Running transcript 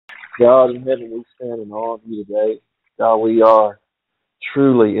God in heaven, we stand in awe of you today. God, we are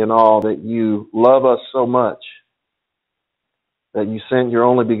truly in awe that you love us so much that you sent your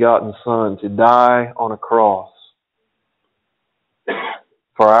only begotten Son to die on a cross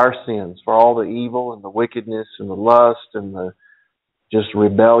for our sins, for all the evil and the wickedness and the lust and the just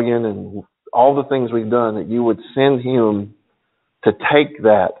rebellion and all the things we've done, that you would send him to take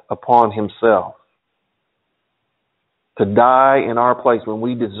that upon himself, to die in our place when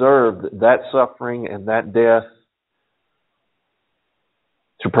we deserved that suffering and that death,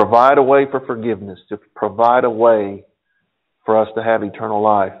 to provide a way for forgiveness, to provide a way for us to have eternal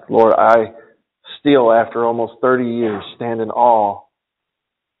life. Lord, I still, after almost 30 years, stand in awe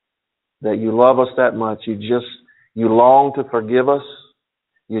that you love us that much. You long to forgive us.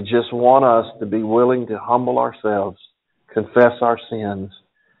 You just want us to be willing to humble ourselves, confess our sins,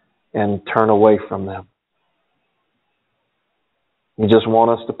 and turn away from them. You just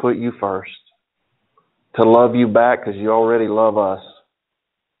want us to put you first, to love you back because you already love us.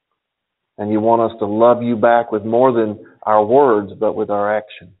 And you want us to love you back with more than our words, but with our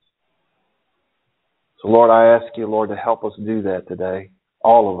actions. So, Lord, I ask you, Lord, to help us do that today.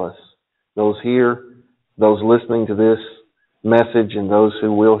 All of us. Those here, those listening to this message, and those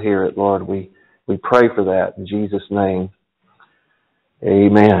who will hear it, Lord, we pray for that in Jesus' name.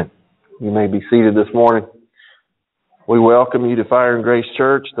 Amen. You may be seated this morning. We welcome you to Fire and Grace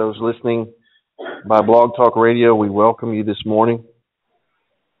Church. Those listening by Blog Talk Radio, we welcome you this morning.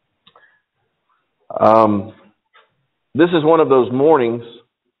 This is one of those mornings,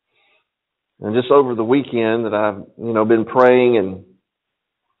 and just over the weekend, that I've been praying and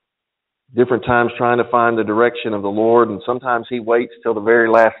different times trying to find the direction of the Lord, and sometimes He waits till the very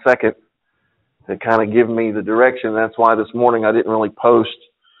last second to kind of give me the direction. That's why this morning I didn't really post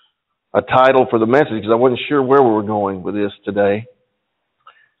a title for the message, because I wasn't sure where we were going with this today.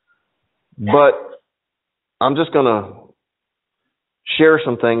 But I'm just going to share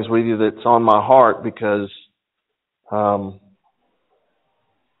some things with you that's on my heart, because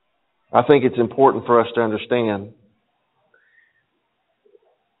I think it's important for us to understand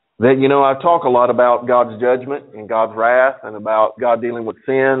that, I talk a lot about God's judgment and God's wrath and about God dealing with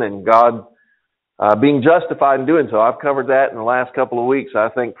sin and God being justified in doing so. I've covered that in the last couple of weeks, I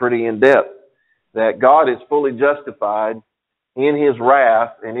think, pretty in depth, that God is fully justified in His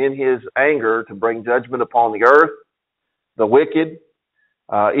wrath and in His anger to bring judgment upon the earth, the wicked,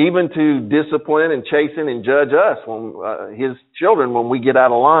 even to discipline and chasten and judge us, when His children, when we get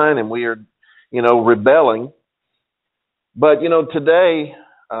out of line and we are, rebelling. But, today,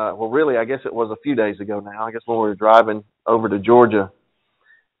 really, I guess it was a few days ago now, I guess when we were driving over to Georgia,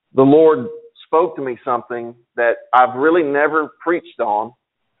 the Lord spoke to me something that I've really never preached on.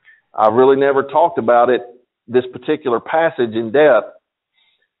 I've really never talked about it, this particular passage, in depth.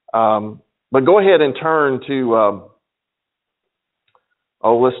 But go ahead and turn to...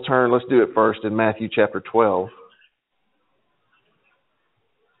 let's do it first in Matthew chapter 12.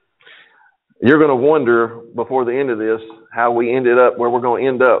 You're going to wonder before the end of this how we ended up, where we're going to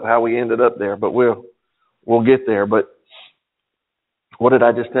end up, how we ended up there, but we'll get there. But what did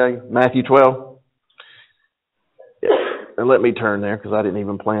I just tell you? Matthew 12? And let me turn there, because I didn't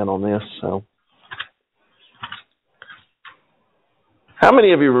even plan on this. So, how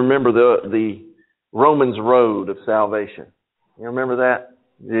many of you remember the Romans road of salvation? You remember that?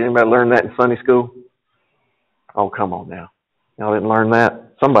 Did anybody learn that in Sunday school? Oh, come on now. Y'all didn't learn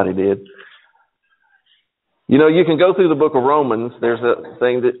that? Somebody did. You can go through the book of Romans. There's a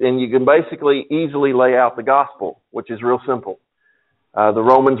thing and you can basically easily lay out the gospel, which is real simple. The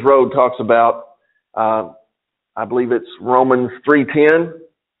Romans road talks about, I believe it's Romans 3:10.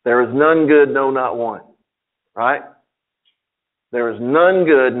 There is none good, no, not one. Right? There is none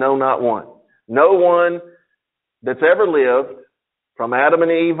good, no, not one. No one that's ever lived, from Adam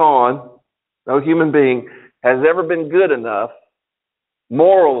and Eve on, no human being has ever been good enough,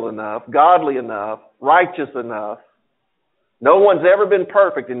 moral enough, godly enough, righteous enough. No one's ever been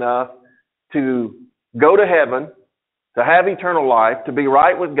perfect enough to go to heaven, to have eternal life, to be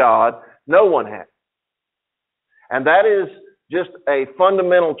right with God. No one has. And that is just a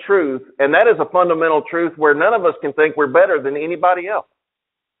fundamental truth, and that is a fundamental truth where none of us can think we're better than anybody else,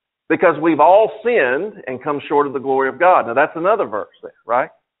 because we've all sinned and come short of the glory of God. Now that's another verse there,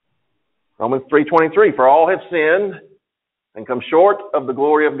 right? Romans 3:23, for all have sinned and come short of the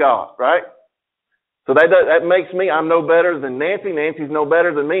glory of God, right? So that makes me, I'm no better than Nancy. Nancy's no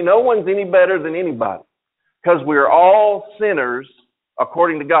better than me. No one's any better than anybody, because we're all sinners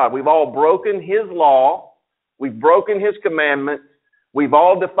according to God. We've all broken His law. We've broken His commandments. We've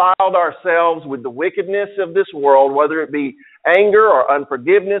all defiled ourselves with the wickedness of this world, whether it be anger or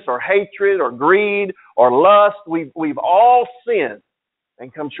unforgiveness or hatred or greed or lust. We've all sinned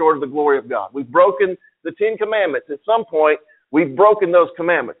and come short of the glory of God. We've broken the 10 Commandments. At some point, we've broken those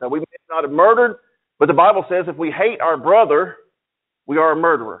commandments. Now, we may not have murdered, but the Bible says if we hate our brother, we are a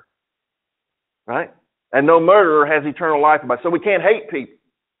murderer. Right? And no murderer has eternal life. So we can't hate people.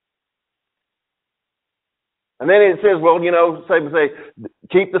 And then it says, well, say,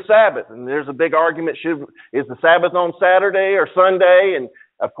 keep the Sabbath. And there's a big argument, is the Sabbath on Saturday or Sunday? And,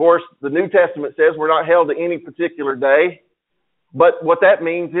 of course, the New Testament says we're not held to any particular day. But what that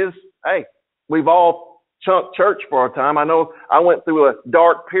means is, hey, we've all chunked church for a time. I know I went through a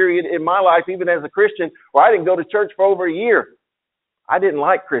dark period in my life, even as a Christian, where I didn't go to church for over a year. I didn't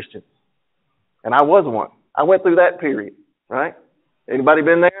like Christians. And I was one. I went through that period, right? Anybody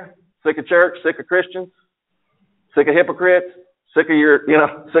been there? Sick of church, sick of Christians? Sick of hypocrites, sick of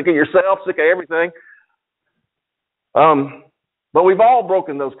sick of yourself, sick of everything. But we've all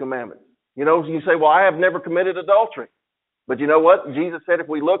broken those commandments. You say, well, I have never committed adultery. But you know what? Jesus said if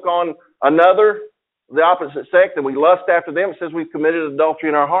we look on another, the opposite sex, and we lust after them, it says we've committed adultery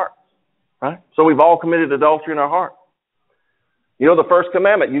in our heart. Right? So we've all committed adultery in our heart. The first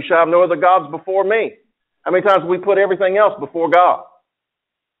commandment, you shall have no other gods before me. How many times have we put everything else before God?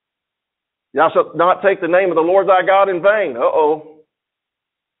 Thou shalt not take the name of the Lord thy God in vain.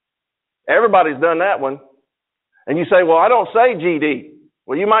 Everybody's done that one. And you say, well, I don't say GD.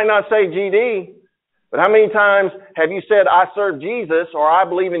 Well, you might not say GD, but how many times have you said, I serve Jesus, or I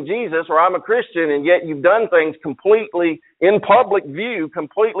believe in Jesus, or I'm a Christian, and yet you've done things completely, in public view,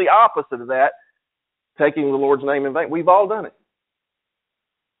 completely opposite of that, taking the Lord's name in vain? We've all done it.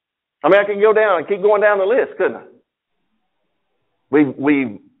 I could go down and keep going down the list, couldn't I?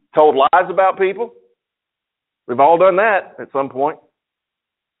 We've told lies about people. We've all done that at some point.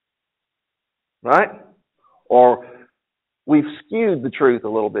 Right? Or we've skewed the truth a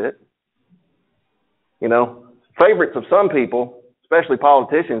little bit. Favorites of some people, especially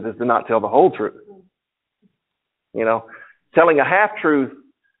politicians, is to not tell the whole truth. Telling a half-truth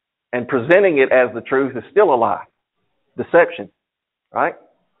and presenting it as the truth is still a lie. Deception. Right?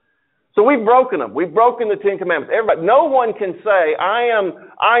 So we've broken them. We've broken the 10 Commandments. Everybody, no one can say, I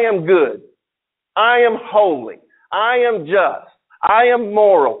am good. I am holy. I am just. I am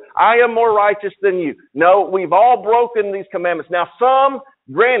moral. I am more righteous than you. No, we've all broken these commandments. Now, some,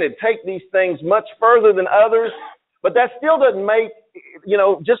 granted, take these things much further than others, but that still doesn't make,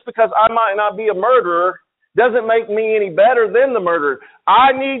 just because I might not be a murderer, doesn't make me any better than the murderer.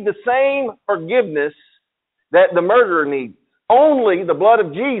 I need the same forgiveness that the murderer needs. Only the blood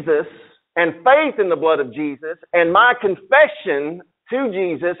of Jesus and faith in the blood of Jesus and my confession to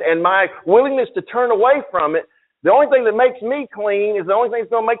Jesus and my willingness to turn away from it, the only thing that makes me clean is the only thing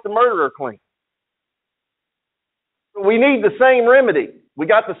that's going to make the murderer clean. We need the same remedy. We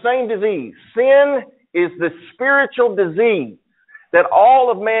got the same disease. Sin is the spiritual disease that all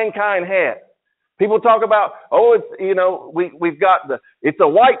of mankind has. People talk about, we've got it's a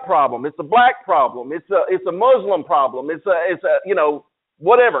white problem, it's a black problem, it's a Muslim problem, it's a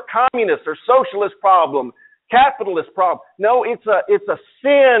whatever, communist or socialist problem, capitalist problem. No, it's a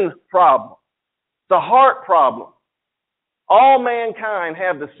sin problem. It's a heart problem. All mankind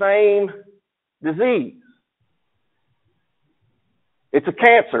have the same disease. It's a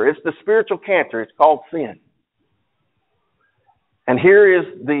cancer. It's the spiritual cancer. It's called sin. And here is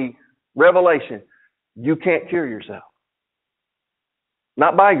the revelation. You can't cure yourself.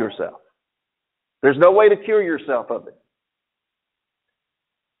 Not by yourself. There's no way to cure yourself of it.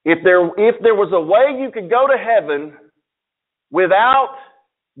 If there was a way you could go to heaven without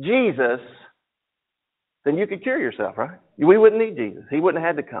Jesus, then you could cure yourself, right? We wouldn't need Jesus. He wouldn't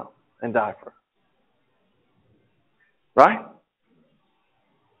have had to come and die for us. Right?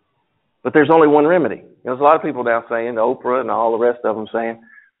 But there's only one remedy. There's a lot of people now saying, Oprah and all the rest of them saying,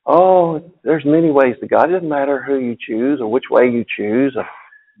 there's many ways to God. It doesn't matter who you choose or which way you choose. Or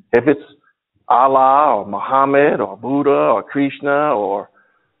if it's Allah or Muhammad or Buddha or Krishna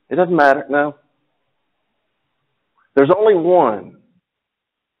it doesn't matter. No. There's only one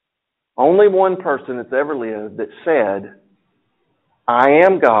person that's ever lived that said, I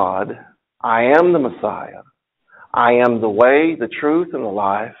am God. I am the Messiah. I am the way, the truth, and the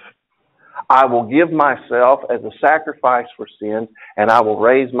life. I will give myself as a sacrifice for sins, and I will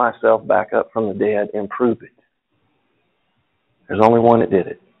raise myself back up from the dead and prove it. There's only one that did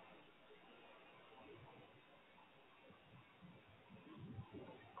it.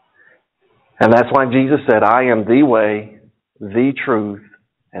 And that's why Jesus said, I am the way, the truth,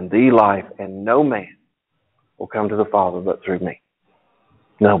 and the life, and no man will come to the Father but through me.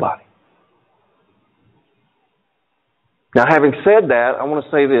 Nobody. Now, having said that, I want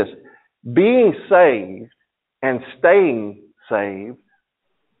to say this. Being saved and staying saved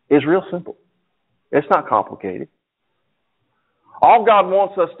is real simple. It's not complicated. All God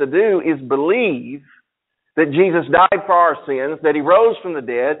wants us to do is believe that Jesus died for our sins, that He rose from the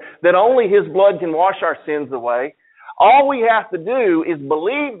dead, that only His blood can wash our sins away. All we have to do is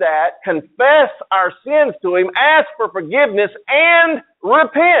believe that, confess our sins to Him, ask for forgiveness, and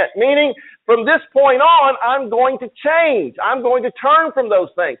repent. Meaning, from this point on, I'm going to change. I'm going to turn from those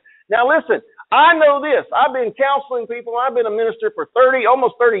things. Now listen, I know this. I've been counseling people. I've been a minister for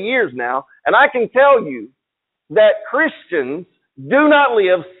almost 30 years now, and I can tell you that Christians do not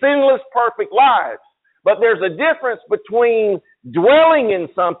live sinless, perfect lives. But there's a difference between dwelling in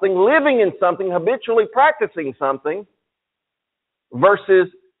something, living in something, habitually practicing something, versus,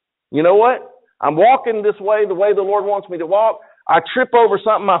 you know what? I'm walking this way, the way the Lord wants me to walk. I trip over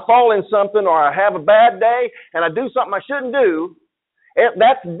something, I fall in something, or I have a bad day, and I do something I shouldn't do.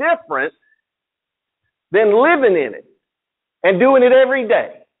 That's different than living in it and doing it every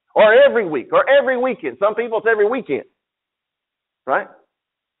day, or every week, or every weekend. Some people, it's every weekend. Right?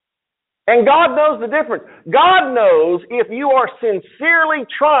 And God knows the difference. God knows if you are sincerely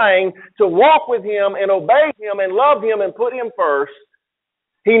trying to walk with Him and obey Him and love Him and put Him first.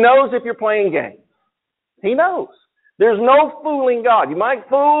 He knows if you're playing games. He knows. There's no fooling God. You might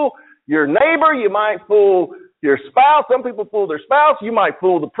fool your neighbor. You might fool your spouse. Some people fool their spouse. You might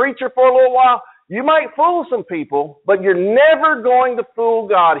fool the preacher for a little while. You might fool some people, but you're never going to fool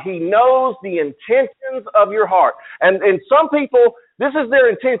God. He knows the intentions of your heart. And some people, this is their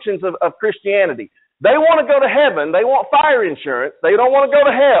intentions of Christianity. They want to go to heaven. They want fire insurance. They don't want to go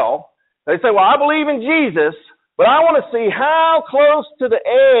to hell. They say, well, I believe in Jesus, but I want to see how close to the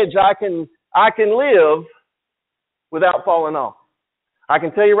edge I can live without falling off. I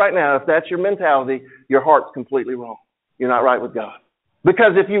can tell you right now, if that's your mentality, your heart's completely wrong. You're not right with God.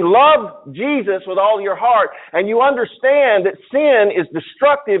 Because if you love Jesus with all your heart and you understand that sin is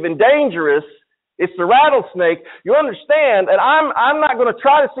destructive and dangerous, it's the rattlesnake, you understand that I'm not going to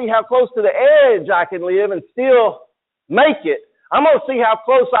try to see how close to the edge I can live and still make it. I'm going to see how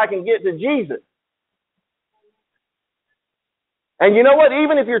close I can get to Jesus. And you know what?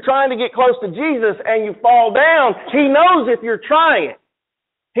 Even if you're trying to get close to Jesus and you fall down, He knows if you're trying.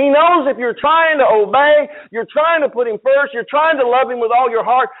 He knows if you're trying to obey, you're trying to put Him first, you're trying to love Him with all your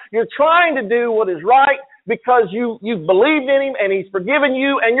heart, you're trying to do what is right because you've believed in Him and He's forgiven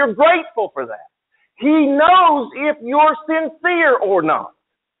you and you're grateful for that. He knows if you're sincere or not.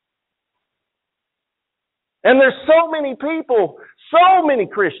 And there's so many people, so many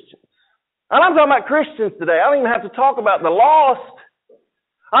Christians. And I'm talking about Christians today. I don't even have to talk about the lost.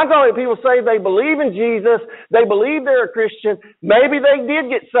 I'm talking about people say they believe in Jesus, they believe they're a Christian. Maybe they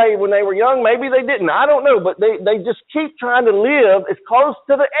did get saved when they were young, maybe they didn't. I don't know, but they just keep trying to live as close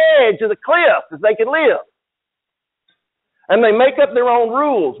to the edge of the cliff as they can live. And they make up their own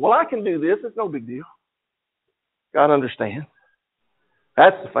rules. Well, I can do this. It's no big deal. God understands.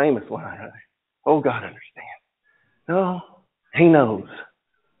 That's the famous line, right? Oh, God understands. No, He knows.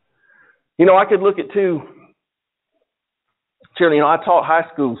 You know, I could look at two. You know, I taught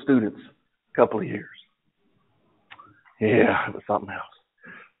high school students a couple of years. Yeah, it was something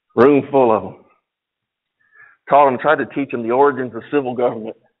else. Room full of them. Taught them, tried to teach them the origins of civil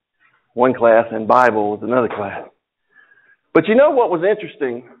government. One class, and Bible was another class. But you know what was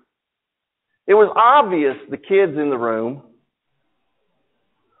interesting? It was obvious the kids in the room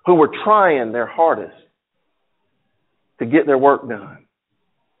who were trying their hardest to get their work done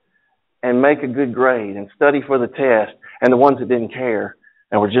and make a good grade and study for the test, and the ones that didn't care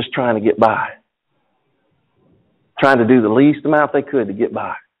and were just trying to get by. Trying to do the least amount they could to get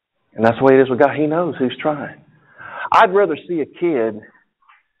by. And that's the way it is with God. He knows who's trying. I'd rather see a kid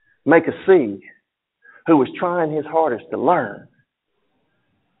make a C who was trying his hardest to learn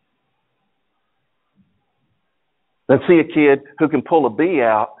than see a kid who can pull a B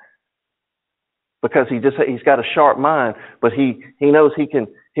out because he's got a sharp mind, but he knows he can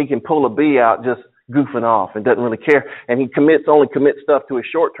pull a B out just goofing off and doesn't really care. And he only commits stuff to his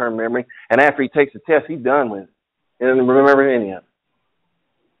short-term memory. And after he takes the test, he's done with it. He doesn't remember any of it.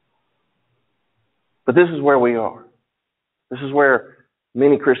 But this is where we are. This is where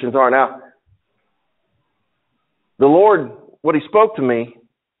many Christians are. Now, the Lord, what He spoke to me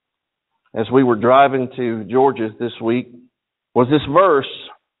as we were driving to Georgia this week was this verse.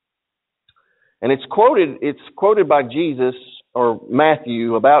 And it's quoted by Jesus, or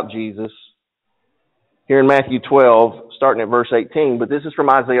Matthew, about Jesus, here in Matthew 12, starting at verse 18. But this is from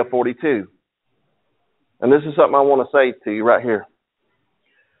Isaiah 42. And this is something I want to say to you right here.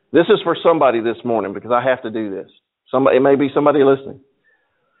 This is for somebody this morning, because I have to do this. It may be somebody listening.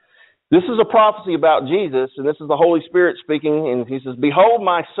 This is a prophecy about Jesus, and this is the Holy Spirit speaking, and he says, "Behold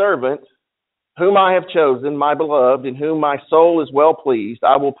my servant, whom I have chosen, my beloved, in whom my soul is well pleased.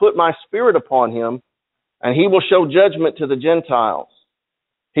 I will put my spirit upon him, and he will show judgment to the Gentiles.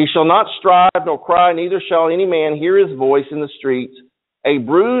 He shall not strive nor cry, neither shall any man hear his voice in the streets. A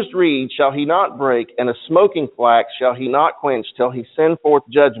bruised reed shall he not break, and a smoking flax shall he not quench, till he send forth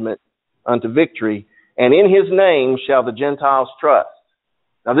judgment unto victory. And in his name shall the Gentiles trust."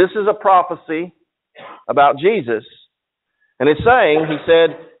 Now this is a prophecy about Jesus. And it's saying, he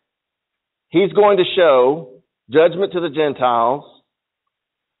said, he's going to show judgment to the Gentiles.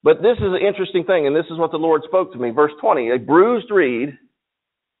 But this is an interesting thing, and this is what the Lord spoke to me. Verse 20, "A bruised reed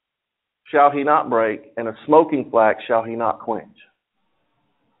shall he not break, and a smoking flax shall he not quench."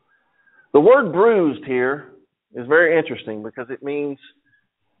 The word bruised here is very interesting because it means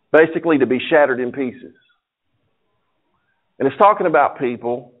basically to be shattered in pieces. And it's talking about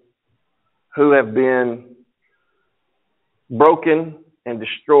people who have been broken and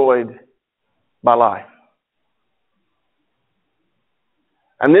destroyed by life.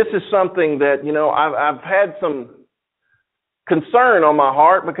 And this is something that, I've had some concern on my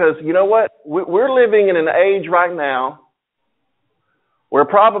heart because, you know what? We're living in an age right now where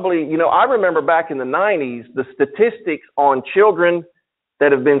probably, I remember back in the 90s, the statistics on children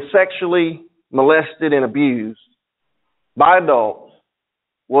that have been sexually molested and abused by adults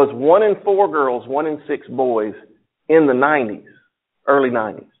was 1 in 4 girls, 1 in 6 boys in the 90s, early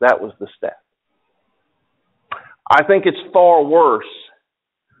 90s. That was the stat. I think it's far worse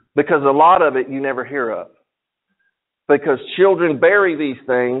because a lot of it you never hear of. Because children bury these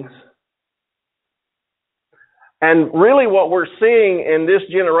things. And really what we're seeing in this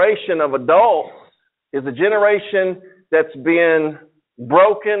generation of adults is a generation that's been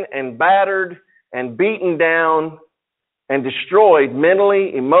broken and battered and beaten down and destroyed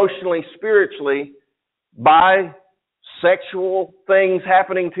mentally, emotionally, spiritually by sexual things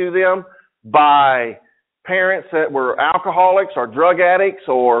happening to them, by parents that were alcoholics or drug addicts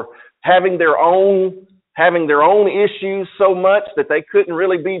or having their own issues so much that they couldn't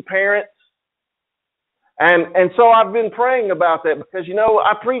really be parents. And so I've been praying about that because,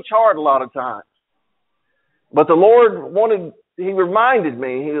 I preach hard a lot of times. But the Lord he reminded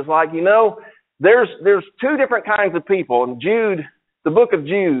me, he was like, there's 2 different kinds of people. And Jude, the book of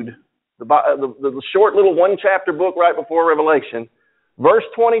Jude, the short little 1-chapter book right before Revelation, verse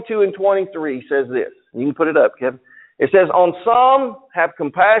 22 and 23 says this. You can put it up, Kevin. It says, "On some have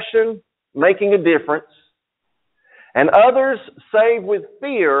compassion, making a difference, and others save with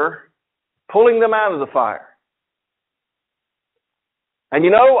fear, pulling them out of the fire." And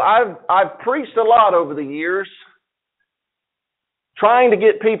I've preached a lot over the years trying to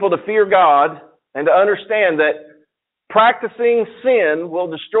get people to fear God and to understand that practicing sin will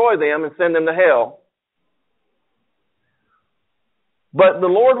destroy them and send them to hell. But the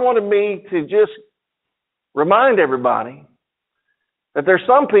Lord wanted me to just remind everybody that there's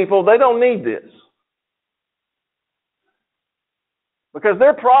some people, they don't need this. Because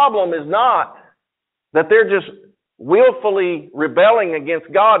their problem is not that they're just willfully rebelling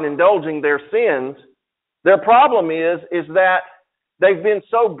against God and indulging their sins. Their problem is that they've been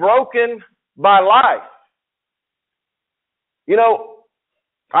so broken by life.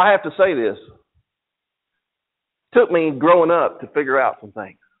 I have to say this. It took me growing up to figure out some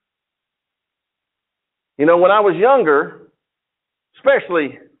things. When I was younger,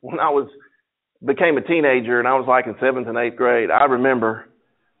 especially when I became a teenager and I was like in 7th and 8th grade, I remember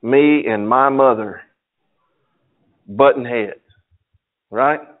me and my mother butting heads,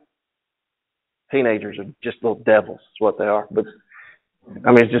 right? Teenagers are just little devils, is what they are. But,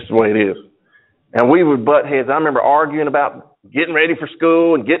 it's just the way it is. And we would butt heads. I remember arguing about getting ready for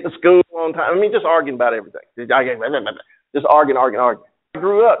school and getting to school on time. Just arguing about everything. Just arguing. I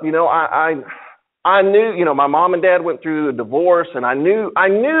grew up, I knew, my mom and dad went through a divorce, and I knew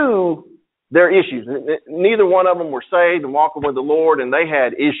their issues. Neither one of them were saved and walking with the Lord, and they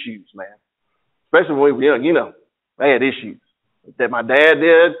had issues, man. Especially when we were young, they had issues that my dad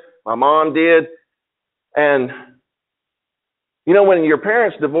did, my mom did. And, when your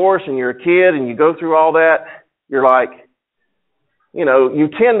parents divorce and you're a kid and you go through all that, you're like, you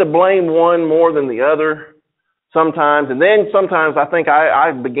tend to blame one more than the other sometimes. And then sometimes I think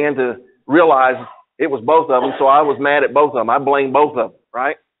I began to realize it was both of them, so I was mad at both of them. I blamed both of them,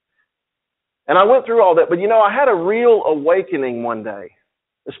 right? And I went through all that. But, I had a real awakening one day,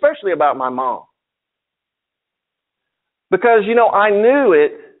 especially about my mom. Because, I knew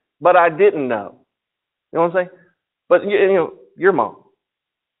it, but I didn't know. You know what I'm saying? But, your mom.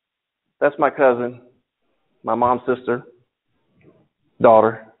 That's my cousin. my mom's sister,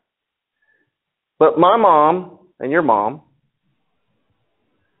 daughter. But my mom and your mom,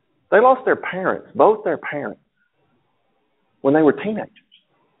 they lost their parents, both their parents, when they were teenagers.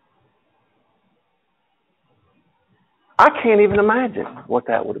 I can't even imagine what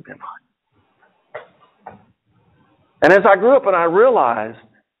that would have been like. And as I grew up and I realized,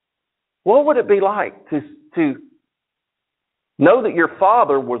 what would it be like to know that your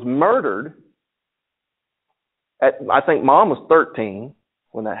father was murdered at, I think mom was 13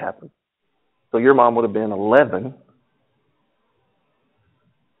 when that happened. So your mom would have been 11.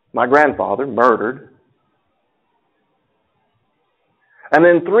 My grandfather murdered. And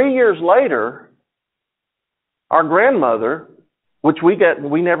then 3 years later, our grandmother, which we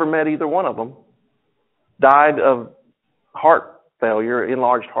never met either one of them, died of heart failure,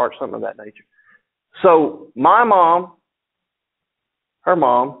 enlarged heart, something of that nature. So my mom, her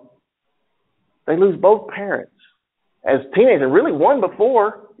mom, they lose both parents as teenagers. And really one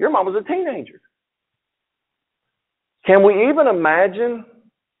before, your mom was a teenager. Can we even imagine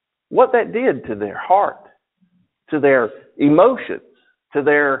what that did to their heart, to their emotions, to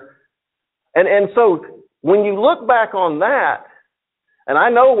their... And so when you look back on that, and I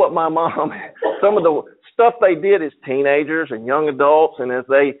know what my mom, some of the stuff they did as teenagers and young adults, and as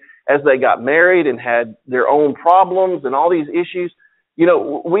they got married and had their own problems and all these issues, you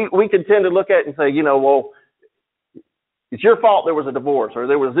know, we could tend to look at it and say, you know, well, it's your fault there was a divorce or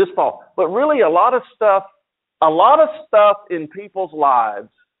there was this fault. But really a lot of stuff in people's lives,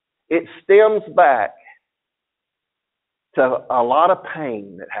 it stems back to a lot of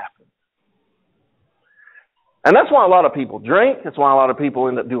pain that happens. And that's why a lot of people drink. That's why a lot of people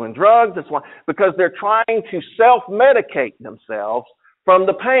end up doing drugs. Because they're trying to self-medicate themselves from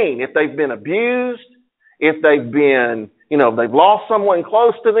the pain. If they've been abused, if they've been, you know, they've lost someone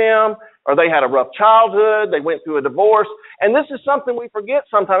close to them, or they had a rough childhood, they went through a divorce. And this is something we forget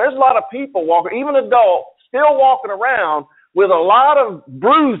sometimes. There's a lot of people walking, even adults, still walking around with a lot of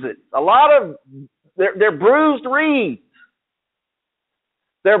bruises, they're bruised reeds.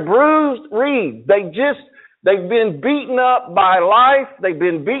 They're bruised reeds. They've been beaten up by life. They've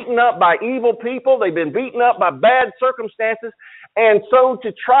been beaten up by evil people. They've been beaten up by bad circumstances. And so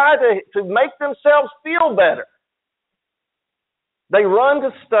to try to make themselves feel better, they run to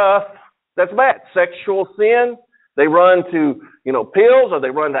stuff that's bad. Sexual sin. They run to, you know, pills, or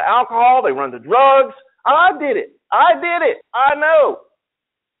they run to alcohol. They run to drugs. I did it. I know.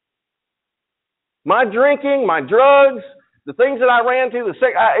 My drinking, my drugs, the things that I ran to,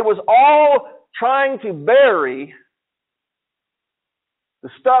 it was all trying to bury the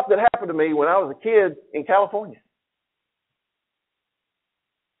stuff that happened to me when I was a kid in California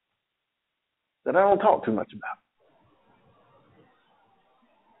that I don't talk too much about.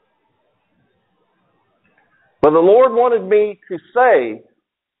 But the Lord wanted me to say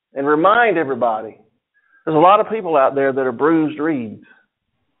and remind everybody, there's a lot of people out there that are bruised reeds.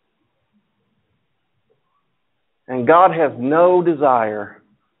 And God has no desire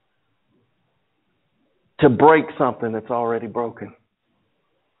to break something that's already broken.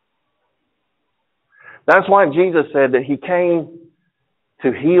 That's why Jesus said that He came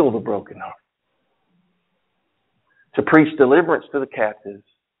to heal the broken heart, to preach deliverance to the captives,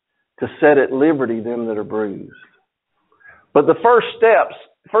 to set at liberty them that are bruised. But the first steps,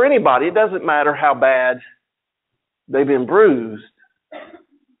 for anybody, it doesn't matter how bad they've been bruised,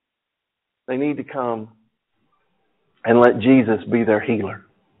 they need to come and let Jesus be their healer.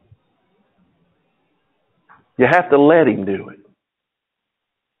 You have to let Him do it.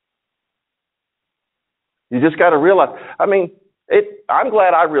 You just got to realize, I'm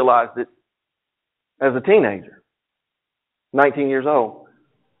glad I realized it as a teenager, 19 years old,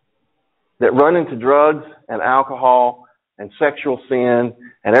 that running to drugs and alcohol and sexual sin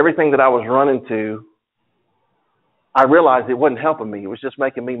and everything that I was running to, I realized it wasn't helping me. It was just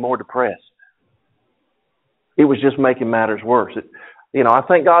making me more depressed. It was just making matters worse. I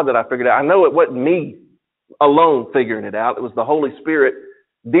thank God that I figured it out. I know it wasn't me alone figuring it out. It was the Holy Spirit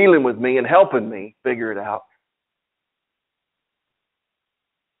dealing with me and helping me figure it out.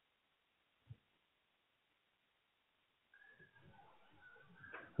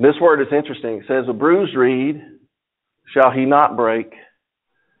 This word is interesting. It says, a bruised reed shall he not break,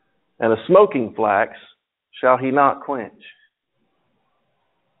 and a smoking flax shall he not quench.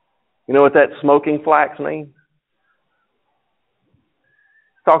 You know what that smoking flax means?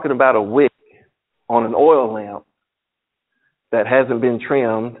 It's talking about a wick on an oil lamp that hasn't been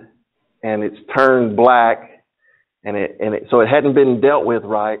trimmed, and it's turned black, so it hadn't been dealt with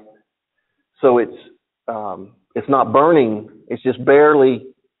right. So it's not burning. It's just barely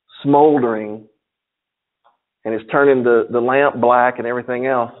smoldering and it's turning the lamp black and everything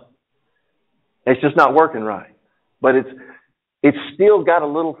else. It's just not working right. But it's still got a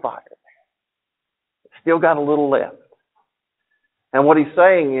little fire. It's still got a little left. And what he's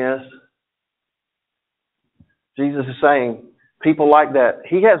saying is, Jesus is saying, people like that,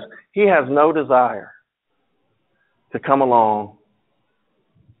 he has no desire to come along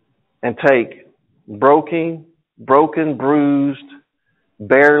and take broken, bruised,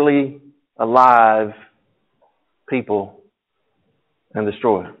 barely alive people and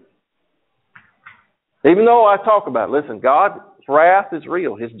destroy them. Even though I talk about it, listen, God's wrath is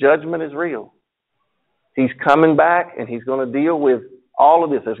real. His judgment is real. He's coming back and He's going to deal with all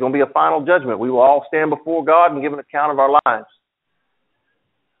of this. There's going to be a final judgment. We will all stand before God and give an account of our lives.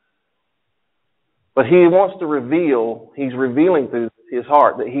 But He wants to reveal, He's revealing through His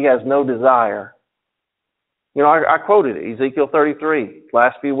heart that He has no desire. You know, I quoted it, Ezekiel 33,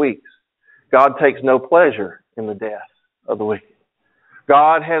 last few weeks. God takes no pleasure in the death of the wicked.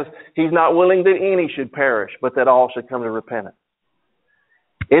 He's not willing that any should perish, but that all should come to repentance.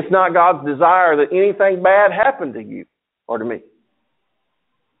 It's not God's desire that anything bad happen to you or to me.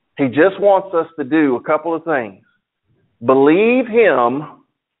 He just wants us to do a couple of things. Believe Him.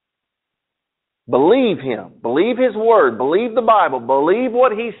 Believe Him. Believe His Word. Believe the Bible. Believe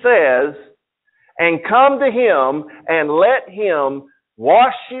what He says. And come to Him and let Him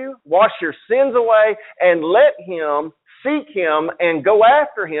wash you, wash your sins away, and let Him seek Him and go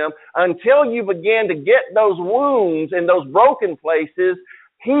after Him until you begin to get those wounds and those broken places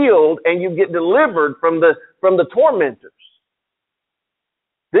healed and you get delivered from the tormentors.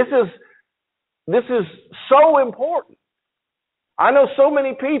 This is so important. I know so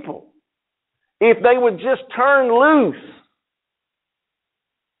many people, if they would just turn loose,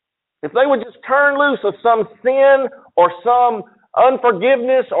 if they would just turn loose of some sin or some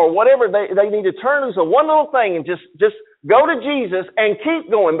unforgiveness or whatever, they need to turn loose of one little thing and just go to Jesus and keep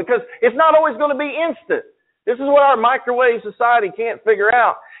going, because it's not always going to be instant. This is what our microwave society can't figure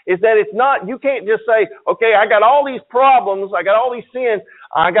out, is that it's not, you can't just say, okay, I got all these problems, I got all these sins,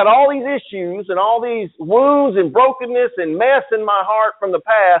 I got all these issues and all these wounds and brokenness and mess in my heart from the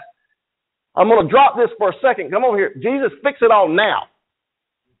past. I'm going to drop this for a second. Come over here. Jesus, fix it all now.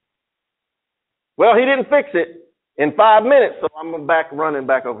 Well, He didn't fix it in 5 minutes, so I'm running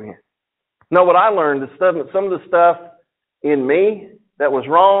back over here. No, what I learned is some of the stuff in me that was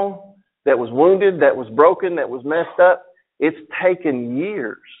wrong, that was wounded, that was broken, that was messed up, it's taken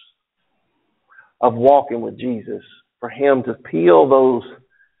years of walking with Jesus for Him to peel those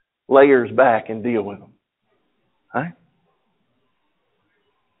layers back and deal with them. Right?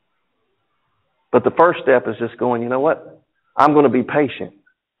 But the first step is just going, you know what? I'm going to be patient.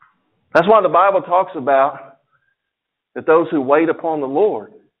 That's why the Bible talks about that those who wait upon the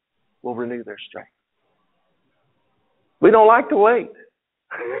Lord will renew their strength. We don't like to wait.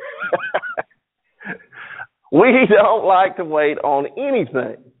 We don't like to wait on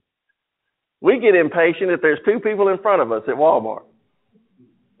anything. We get impatient if there's two people in front of us at Walmart.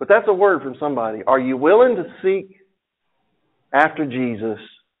 But that's a word from somebody. Are you willing to seek after Jesus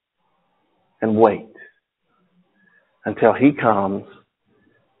and wait until He comes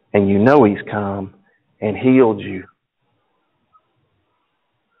and you know He's come and healed you?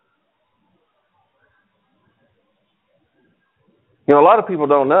 You know, a lot of people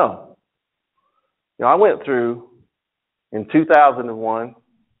don't know. You know, I went through, in 2001,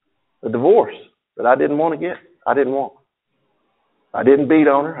 a divorce that I didn't want to get. I didn't want. I didn't beat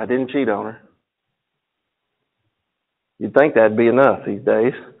on her. I didn't cheat on her. You'd think that'd be enough these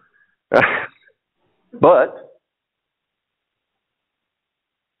days. But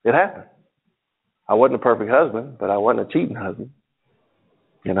it happened. I wasn't a perfect husband, but I wasn't a cheating husband.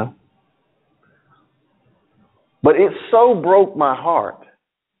 You know? But it so broke my heart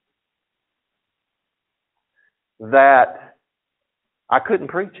that I couldn't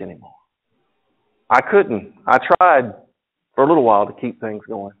preach anymore. I couldn't. I tried for a little while to keep things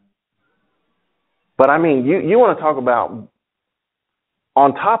going. But I mean, you want to talk about,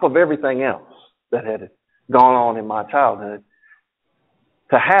 on top of everything else that had gone on in my childhood,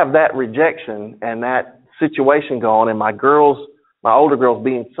 to have that rejection and that situation going, and my older girls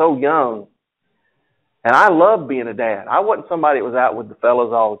being so young. And I loved being a dad. I wasn't somebody that was out with the fellas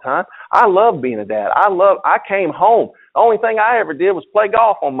all the time. I loved being a dad. I came home. The only thing I ever did was play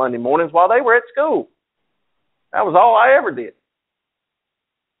golf on Monday mornings while they were at school. That was all I ever did.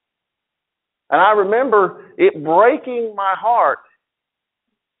 And I remember it breaking my heart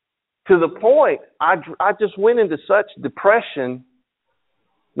to the point I just went into such depression.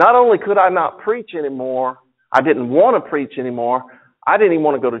 Not only could I not preach anymore, I didn't want to preach anymore, I didn't even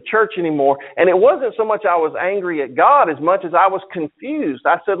want to go to church anymore. And it wasn't so much I was angry at God as much as I was confused.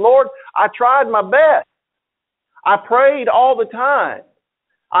 I said, Lord, I tried my best. I prayed all the time.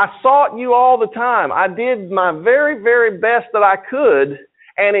 I sought you all the time. I did my very, very best that I could,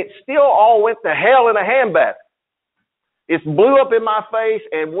 and it still all went to hell in a handbasket. It blew up in my face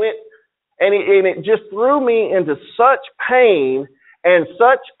and went, and it just threw me into such pain and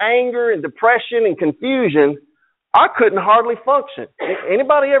such anger and depression and confusion, I couldn't hardly function.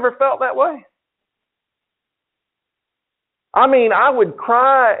 Anybody ever felt that way? I mean, I would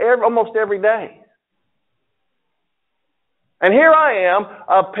cry almost every day. And here I am,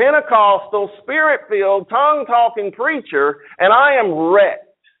 a Pentecostal, Spirit-filled, tongue-talking preacher, and I am wrecked.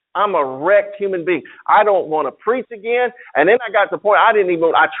 I'm a wrecked human being. I don't want to preach again. And then I got to the point I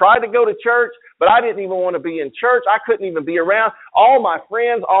tried to go to church, but I didn't even want to be in church. I couldn't even be around. All my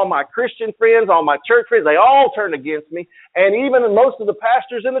friends, all my Christian friends, all my church friends, they all turned against me. And even most of the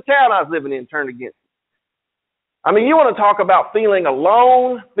pastors in the town I was living in turned against me. I mean, you want to talk about feeling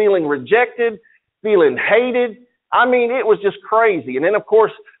alone, feeling rejected, feeling hated. I mean, it was just crazy. And then, of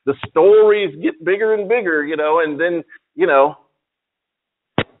course, the stories get bigger and bigger, and then,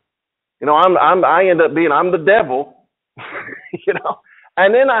 I end up being, I'm the devil,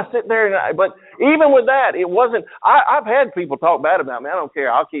 and then I sit there but even with that, it wasn't, I've had people talk bad about me. I don't care.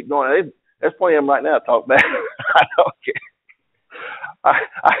 I'll keep going. There's plenty of them right now that talk bad. I don't care.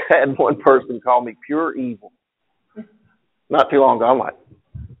 I had one person call me pure evil not too long ago. I'm like,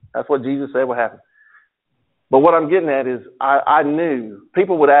 that's what Jesus said would happen. But what I'm getting at is I knew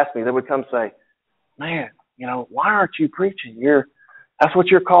people would ask me, they would come say, man, why aren't you preaching? That's what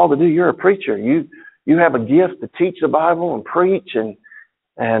you're called to do. You're a preacher. You have a gift to teach the Bible and preach, and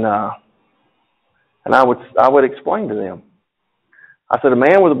I would explain to them. I said, a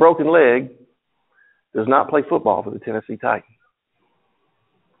man with a broken leg does not play football for the Tennessee Titans.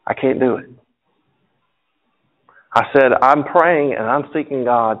 I can't do it. I said, I'm praying and I'm seeking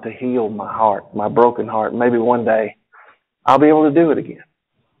God to heal my heart, my broken heart. Maybe one day I'll be able to do it again.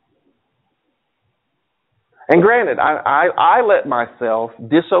 And granted, I let myself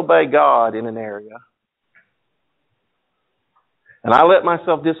disobey God in an area. And I let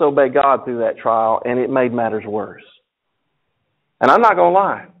myself disobey God through that trial, and it made matters worse. And I'm not going to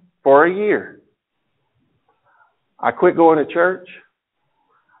lie, for a year, I quit going to church.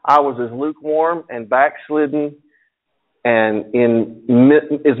 I was as lukewarm and backslidden and in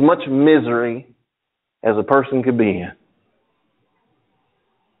as much misery as a person could be in.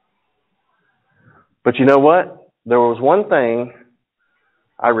 But you know what? There was one thing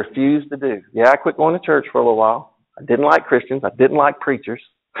I refused to do. Yeah, I quit going to church for a little while. I didn't like Christians. I didn't like preachers.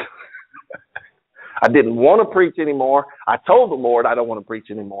 I didn't want to preach anymore. I told the Lord I don't want to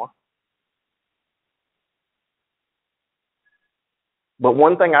preach anymore. But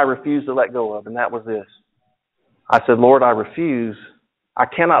one thing I refused to let go of, and that was this. I said, Lord, I refuse. I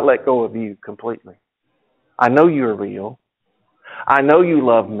cannot let go of you completely. I know you're real. I know you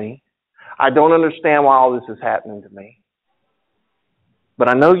love me. I don't understand why all this is happening to me. But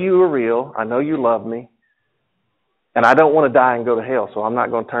I know you are real. I know you love me. And I don't want to die and go to hell, so I'm not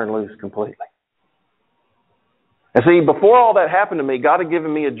going to turn loose completely. And see, before all that happened to me, God had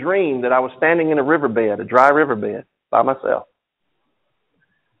given me a dream that I was standing in a riverbed, a dry riverbed, by myself.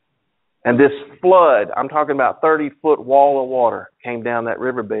 And this flood, I'm talking about 30-foot wall of water, came down that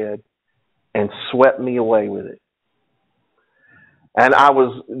riverbed and swept me away with it. And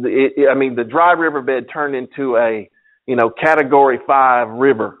the dry riverbed turned into a, Category 5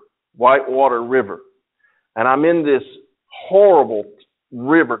 river, whitewater river. And I'm in this horrible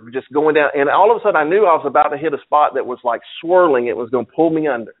river just going down. And all of a sudden I knew I was about to hit a spot that was like swirling. It was going to pull me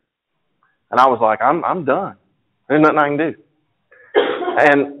under. And I was like, I'm done. There's nothing I can do.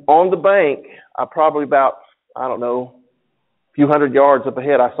 And on the bank, probably about, a few hundred yards up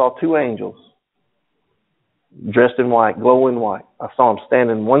ahead, I saw two angels dressed in white, glowing white. I saw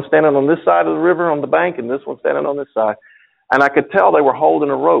them one standing on this side of the river on the bank and this one standing on this side. And I could tell they were holding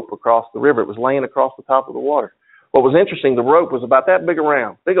a rope across the river. It was laying across the top of the water. What was interesting, the rope was about that big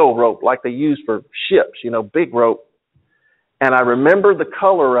around, big old rope like they use for ships, big rope. And I remember the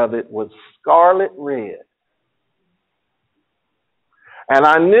color of it was scarlet red. And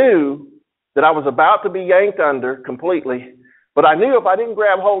I knew that I was about to be yanked under completely, but I knew if I didn't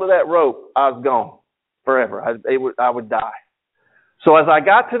grab hold of that rope, I was gone forever. I would die. So as I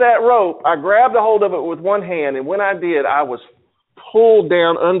got to that rope, I grabbed a hold of it with one hand, and when I did, I was pulled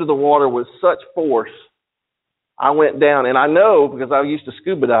down under the water with such force. I went down, and I know because I used to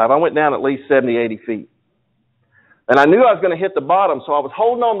scuba dive, I went down at least 70, 80 feet. And I knew I was going to hit the bottom, so I was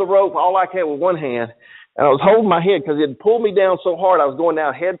holding on the rope all I could with one hand, And I was holding my head because it had pulled me down so hard I was going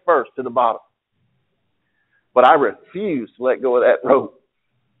down head first to the bottom. But I refused to let go of that rope.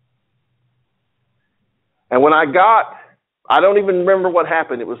 And when I don't even remember what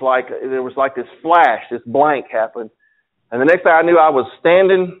happened. There was like this flash, this blank happened. And the next thing I knew, I was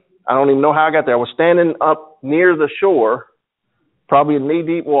standing, I don't even know how I got there. I was standing up near the shore, probably in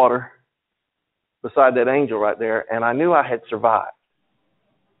knee-deep water, beside that angel right there, and I knew I had survived.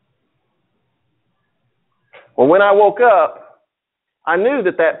 Well, when I woke up, I knew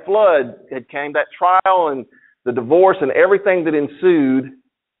that flood had came, that trial and the divorce and everything that ensued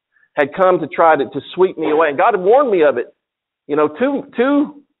had come to try to sweep me away. And God had warned me of it.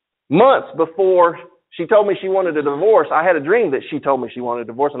 2 months before she told me she wanted a divorce, I had a dream that she told me she wanted a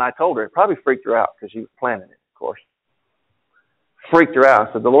divorce, and I told her. It probably freaked her out because she was planning it, of course. Freaked her out.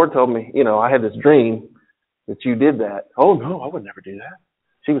 I said, the Lord told me, I had this dream that you did that. Oh, no, I would never do that.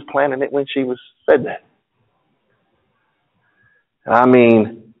 She was planning it when she said that.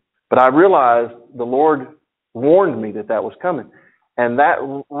 But I realized the Lord warned me that was coming. And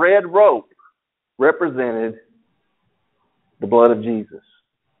that red rope represented the blood of Jesus.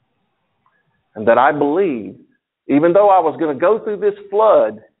 And that I believed, even though I was going to go through this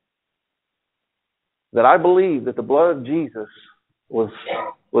flood, that I believed that the blood of Jesus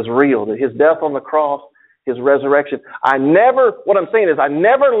was real, that his death on the cross, his resurrection. What I'm saying is I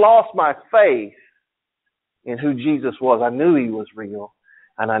never lost my faith in who Jesus was. I knew he was real,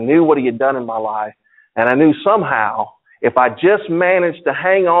 and I knew what he had done in my life, and I knew somehow if I just managed to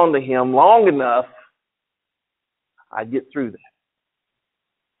hang on to him long enough, I'd get through that.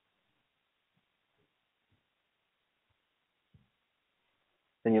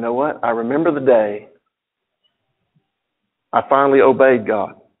 And you know what? I remember the day I finally obeyed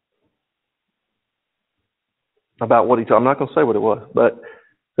God about what he told. I'm not going to say what it was, but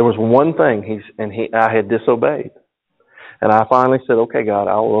there was one thing I had disobeyed. And I finally said, okay, God,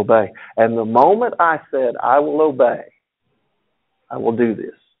 I will obey. And the moment I said, I will obey, I will do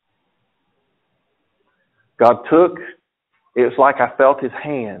this. God it's like I felt his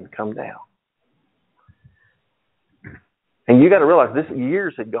hand come down. And you got to realize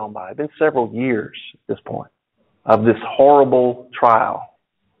years had gone by. It's been several years at this point of this horrible trial.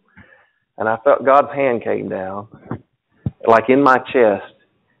 And I felt God's hand came down, like in my chest.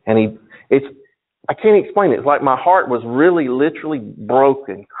 And I can't explain it. It's like my heart was really literally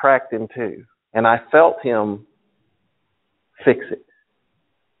broken, cracked in two. And I felt him fix it,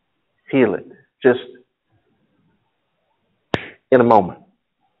 heal it, just in a moment.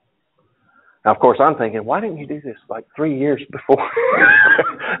 Now, of course, I'm thinking, why didn't you do this like 3 years before?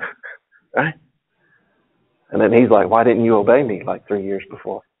 Right? And then he's like, why didn't you obey me like 3 years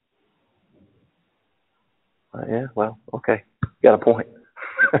before? Yeah, well, okay. Got a point.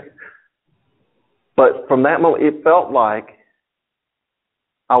 But from that moment, it felt like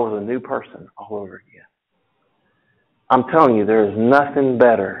I was a new person all over again. I'm telling you, there is nothing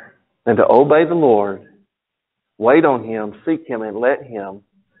better than to obey the Lord, wait on him, seek him, and let him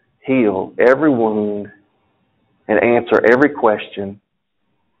heal every wound and answer every question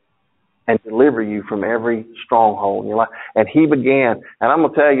and deliver you from every stronghold in your life. And he began, and I'm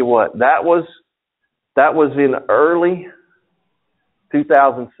going to tell you what, that was in early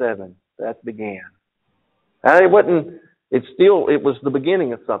 2007. That began. And it was the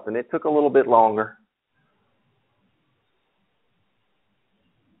beginning of something. It took a little bit longer.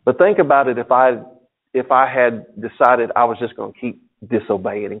 But think about it, if I had decided I was just going to keep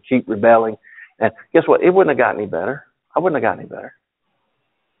disobeying and keep rebelling, and guess what? It wouldn't have gotten any better. I wouldn't have gotten any better.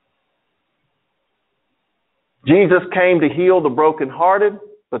 Jesus came to heal the brokenhearted,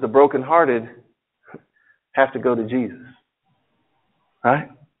 but the brokenhearted have to go to Jesus. Right?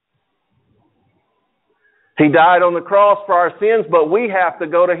 He died on the cross for our sins, but we have to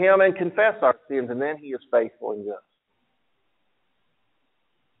go to him and confess our sins, and then he is faithful and just.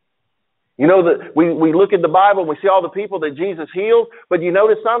 You know that we look at the Bible and we see all the people that Jesus healed, but you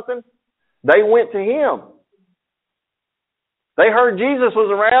notice something? They went to him. They heard Jesus was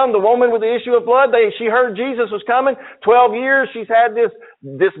around, the woman with the issue of blood. She heard Jesus was coming. 12 years she's had this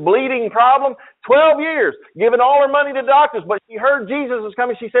bleeding problem. 12 years, giving all her money to doctors, but she heard Jesus was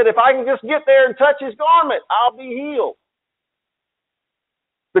coming. She said, if I can just get there and touch his garment, I'll be healed.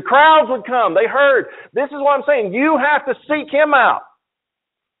 The crowds would come. They heard. This is what I'm saying. You have to seek him out.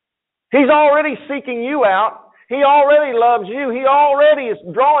 He's already seeking you out. He already loves you. He already is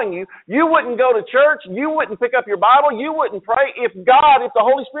drawing you. You wouldn't go to church. You wouldn't pick up your Bible. You wouldn't pray if the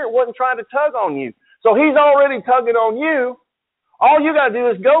Holy Spirit wasn't trying to tug on you. So he's already tugging on you. All you got to do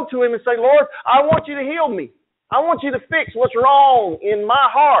is go to him and say, Lord, I want you to heal me. I want you to fix what's wrong in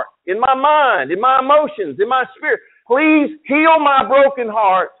my heart. in my mind, in my emotions, in my spirit. Please heal my broken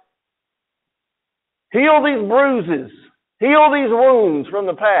heart. Heal these bruises. Heal these wounds from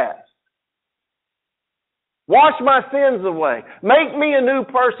the past. Wash my sins away. Make me a new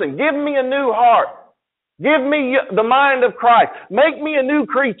person. Give me a new heart. Give me the mind of Christ. Make me a new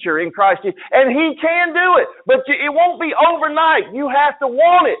creature in Christ Jesus. And He can do it. But it won't be overnight. You have to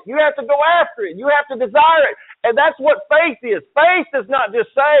want it. You have to go after it. You have to desire it. And that's what faith is. Faith does not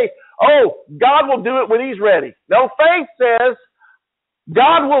just say, oh, God will do it when He's ready. No, faith says,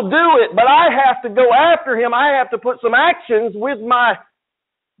 God will do it, but I have to go after Him. I have to put some actions with my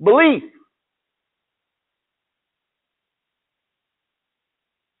belief.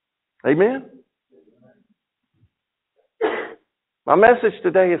 Amen? My message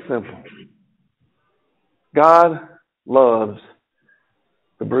today is simple. God loves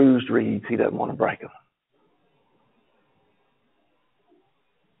the bruised reeds. He doesn't want to break them.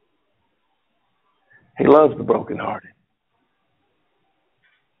 He loves the brokenhearted.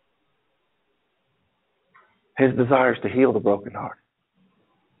 His desire is to heal the brokenhearted.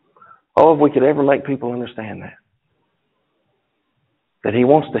 Oh, if we could ever make people understand that. That He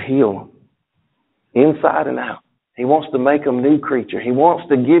wants to heal them inside and out. He wants to make them new creature. He wants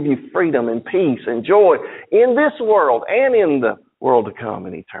to give you freedom and peace and joy in this world and in the world to come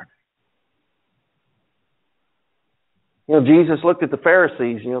in eternity. You know, Jesus looked at the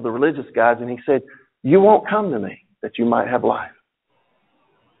Pharisees, the religious guys, and He said, you won't come to me that you might have life.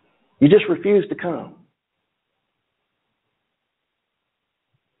 You just refuse to come.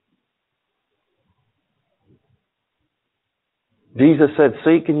 Jesus said,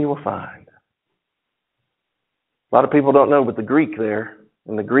 seek and you will find. A lot of people don't know, but the Greek there,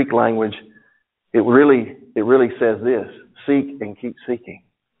 in the Greek language, it really says this: seek and keep seeking,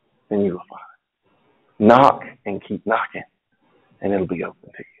 and you will find. Knock and keep knocking, and it'll be open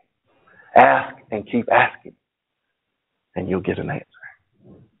to you. Ask and keep asking, and you'll get an answer.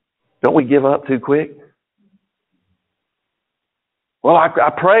 Don't we give up too quick? Well, I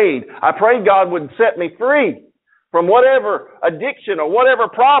prayed God would set me free from whatever addiction or whatever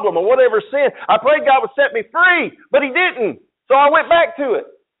problem or whatever sin. I prayed God would set me free, but He didn't. So I went back to it.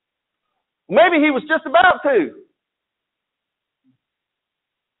 Maybe He was just about to.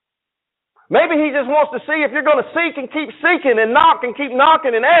 Maybe He just wants to see if you're going to seek and keep seeking and knock and keep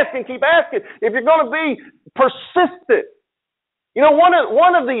knocking and ask and keep asking. If you're going to be persistent.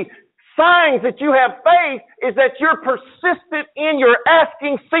 One of the signs that you have faith is that you're persistent in your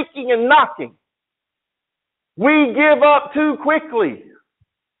asking, seeking, and knocking. We give up too quickly.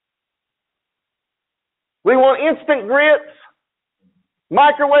 We want instant grits,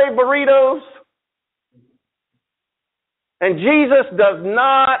 microwave burritos, and Jesus does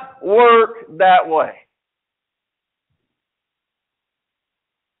not work that way.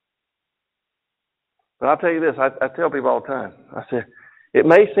 But I'll tell you this, I tell people all the time, I said, it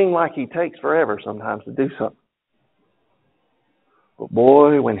may seem like He takes forever sometimes to do something. But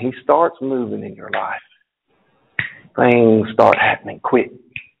boy, when He starts moving in your life, things start happening quick,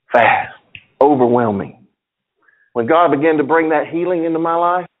 fast, overwhelming. When God began to bring that healing into my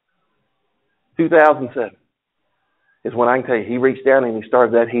life, 2007, is when I can tell you, He reached down and He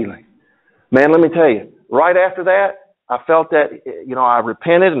started that healing. Man, let me tell you, right after that, I felt that, I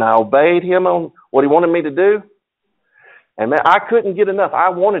repented and I obeyed Him on what He wanted me to do. And man, I couldn't get enough. I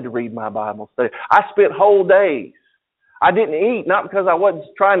wanted to read my Bible study. I spent whole days. I didn't eat, not because I wasn't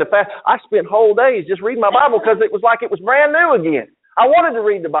trying to fast. I spent whole days just reading my Bible because it was like it was brand new again. I wanted to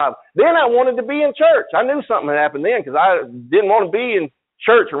read the Bible. Then I wanted to be in church. I knew something had happened then because I didn't want to be in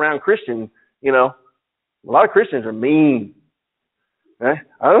church around Christians. A lot of Christians are mean. I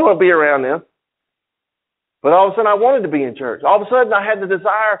don't want to be around them. But all of a sudden I wanted to be in church. All of a sudden I had the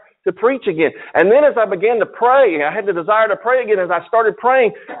desire to preach again. And then as I began to pray, I had the desire to pray again. As I started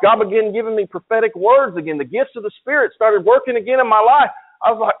praying, God began giving me prophetic words again. The gifts of the Spirit started working again in my life. I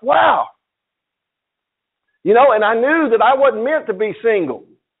was like, wow. And I knew that I wasn't meant to be single.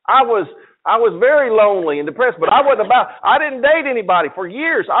 I was very lonely and depressed, but I didn't date anybody for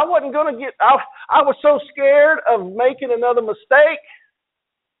years. I wasn't going to I was so scared of making another mistake.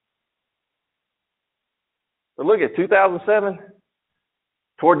 But look at 2007.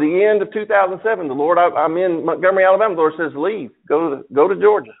 Toward the end of 2007, the Lord, I'm in Montgomery, Alabama. The Lord says, leave. Go to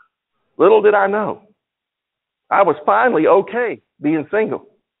Georgia. Little did I know. I was finally okay being single.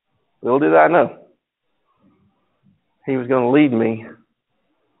 Little did I know. He was going to lead me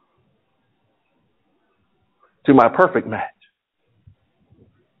to my perfect match.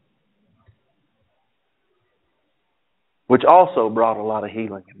 Which also brought a lot of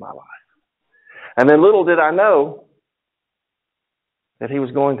healing in my life. And then little did I know that He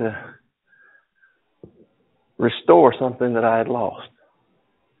was going to restore something that I had lost.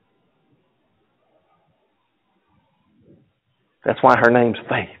 That's why her name's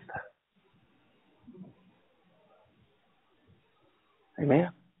Faith. Amen.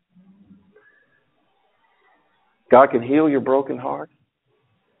 God can heal your broken heart.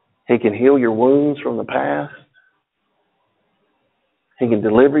 He can heal your wounds from the past. He can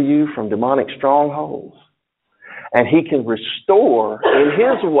deliver you from demonic strongholds. And He can restore in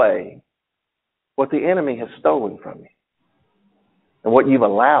His way what the enemy has stolen from you and what you've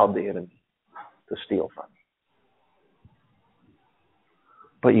allowed the enemy to steal from you.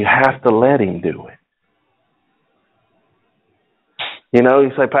 But you have to let Him do it. You know,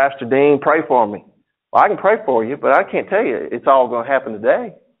 you say, Pastor Dean, pray for me. Well, I can pray for you, but I can't tell you it's all going to happen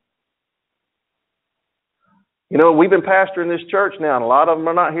today. You know, we've been pastoring this church now, and a lot of them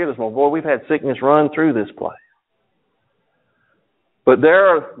are not here this morning. Boy, we've had sickness run through this place. But there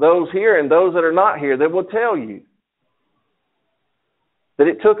are those here and those that are not here that will tell you that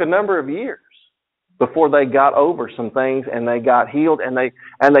it took a number of years before they got over some things and they got healed and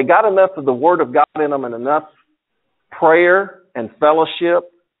they got enough of the Word of God in them and enough prayer and fellowship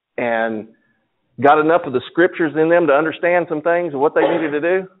and got enough of the Scriptures in them to understand some things and what they needed to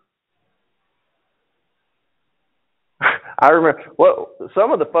do. I remember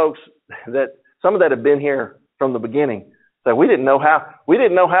some of the folks that have been here from the beginning said we didn't know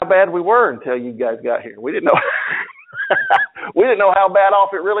how bad we were until you guys got here. We didn't know we didn't know how bad off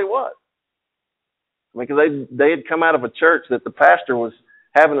it really was. I mean, because they had come out of a church that the pastor was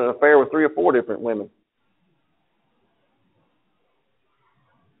having an affair with 3 or 4 different women.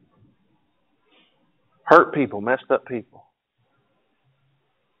 Hurt people, messed up people.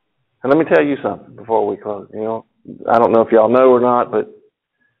 And let me tell you something before we close. You know, I don't know if y'all know or not, but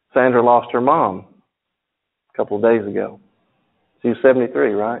Sandra lost her mom a couple of days ago. She was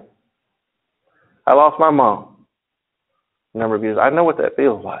 73, right? I lost my mom a number of years. I know what that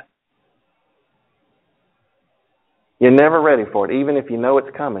feels like. You're never ready for it. Even if you know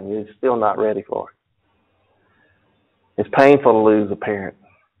it's coming, you're still not ready for it. It's painful to lose a parent.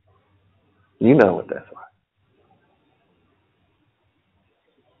 You know what that's like.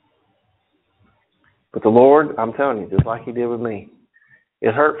 But the Lord, I'm telling you, just like He did with me,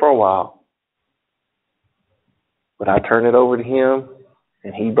 it hurt for a while. But I turned it over to Him,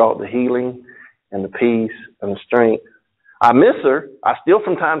 and He brought the healing and the peace and the strength. I miss her. I still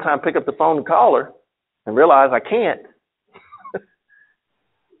from time to time pick up the phone and call her and realize I can't.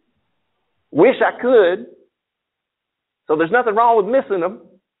 Wish I could. So there's nothing wrong with missing them.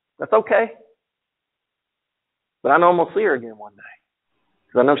 That's okay. But I know I'm going to see her again one day.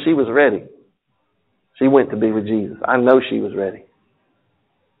 Because I know she was ready. She went to be with Jesus. I know she was ready.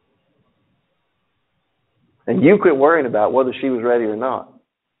 And you quit worrying about whether she was ready or not.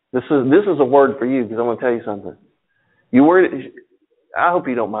 This is a word for you because I'm going to tell you something. You worried. I hope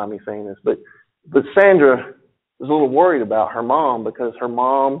you don't mind me saying this, but Sandra was a little worried about her mom because her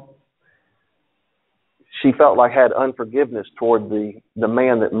mom, she felt like had unforgiveness toward the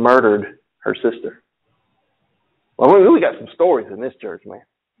man that murdered her sister. Well, we got some stories in this church, man.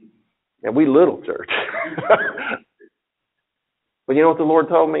 Yeah, we little church. But you know what the Lord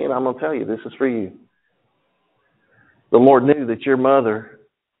told me? And I'm going to tell you, this is for you. The Lord knew that your mother,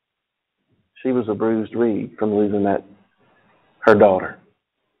 she was a bruised reed from losing her daughter.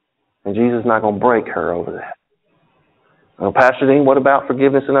 And Jesus is not going to break her over that. Well, Pastor Dean, what about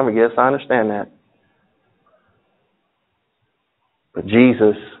forgiveness and number? Yes, I understand that. But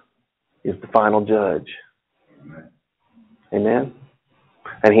Jesus is the final judge. Amen?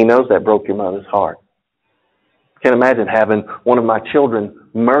 And He knows that broke your mother's heart. I can't imagine having one of my children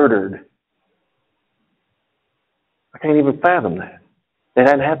murdered. I can't even fathom that. It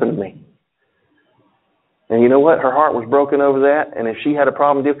hadn't happened to me. And you know what? Her heart was broken over that. And if she had a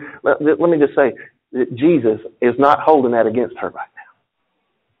problem, let me just say that Jesus is not holding that against her right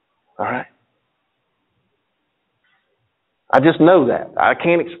now. All right? I just know that. I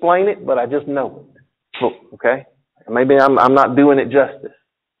can't explain it, but I just know it. Okay? Maybe I'm not doing it justice.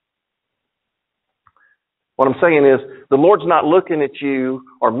 What I'm saying is, the Lord's not looking at you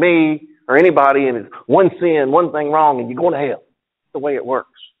or me or anybody and it's one sin, one thing wrong, and you're going to hell. That's the way it works.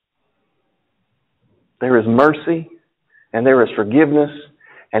 There is mercy and there is forgiveness,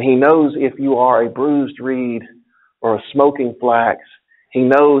 and He knows if you are a bruised reed or a smoking flax. He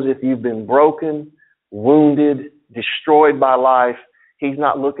knows if you've been broken, wounded, destroyed by life. He's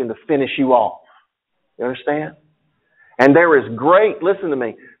not looking to finish you off. You understand? And there is listen to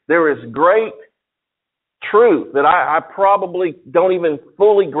me, there is great truth that I probably don't even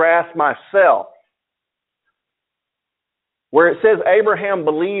fully grasp myself. where it says Abraham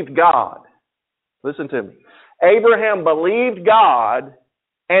believed God. Listen to me. Abraham believed God,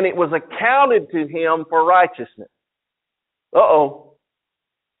 and it was accounted to him for righteousness. Uh-oh.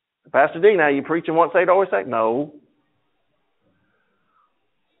 Pastor D, now you preaching once saved, always saved? No.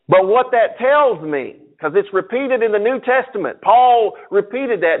 But what that tells me, because it's repeated in the New Testament, Paul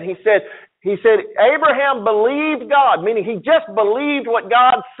repeated that, and he said, Abraham believed God, meaning he just believed what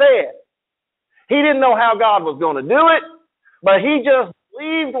God said. He didn't know how God was going to do it, but he just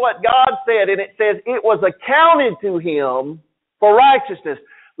believed what God said, and it says it was accounted to him for righteousness.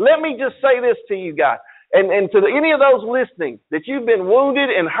 Let me just say this to you guys, and to any of those listening, that you've been wounded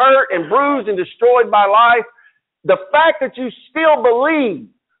and hurt and bruised and destroyed by life, the fact that you still believe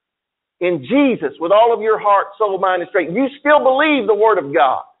in Jesus with all of your heart, soul, mind, and strength, you still believe the Word of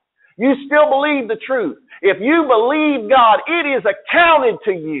God. You still believe the truth. If you believe God, it is accounted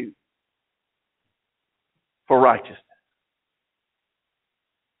to you for righteousness.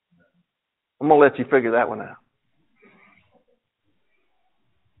 I'm going to let you figure that one out.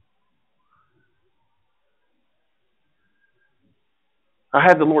 I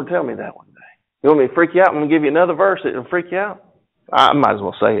had the Lord tell me that one day. You want me to freak you out? I'm going to give you another verse that will freak you out. I might as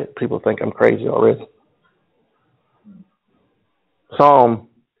well say it. People think I'm crazy already. Psalm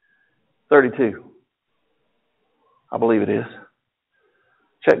 32. I believe it is.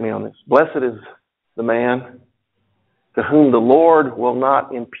 Check me on this. Blessed is the man to whom the Lord will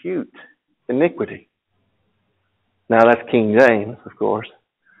not impute iniquity. Now that's King James, of course.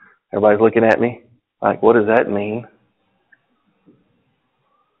 Everybody's looking at me like, what does that mean?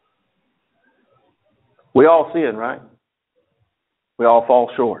 We all sin, right? We all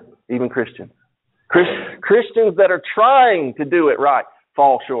fall short, even Christians. Christians that are trying to do it right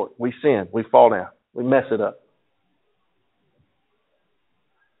fall short. We sin. We fall down. We mess it up.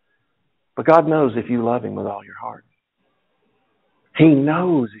 But God knows if you love Him with all your heart. He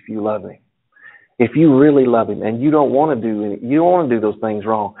knows if you love Him. If you really love Him and you don't want to do those things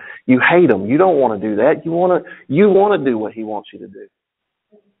wrong. You hate them. You don't want to do that. You want to do what He wants you to do.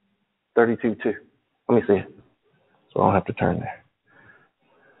 32:2. Let me see it. So I don't have to turn there.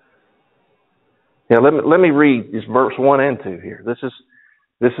 Yeah, let me read this verse 1 and 2 here. This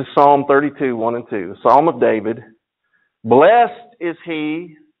is Psalm 32, 1 and 2. The Psalm of David. Blessed is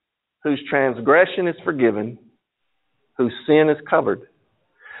he whose transgression is forgiven, whose sin is covered.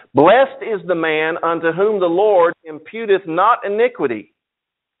 Blessed is the man unto whom the Lord imputeth not iniquity.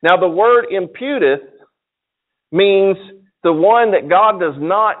 Now the word imputeth means the one that God does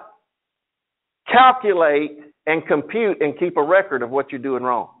not calculate and compute and keep a record of what you're doing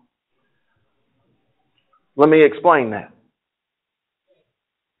wrong. Let me explain that.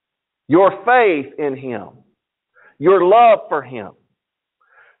 Your faith in Him, your love for Him,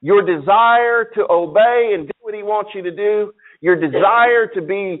 your desire to obey and do what He wants you to do, your desire to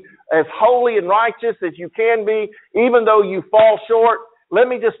be as holy and righteous as you can be, even though you fall short. Let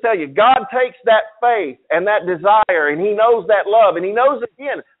me just tell you, God takes that faith and that desire, and He knows that love, and He knows,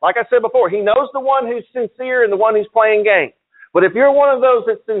 again, like I said before, He knows the one who's sincere and the one who's playing games. But if you're one of those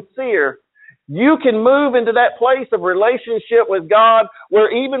that's sincere, you can move into that place of relationship with God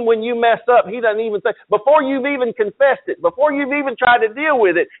where even when you mess up, He doesn't even say, before you've even confessed it, before you've even tried to deal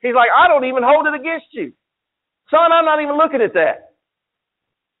with it, He's like, I don't even hold it against you. Son, I'm not even looking at that.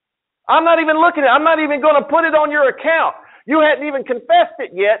 I'm not even looking at it. I'm not even going to put it on your account. You hadn't even confessed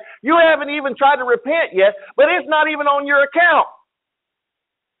it yet. You haven't even tried to repent yet, but it's not even on your account.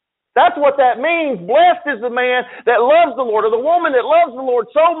 That's what that means. Blessed is the man that loves the Lord, or the woman that loves the Lord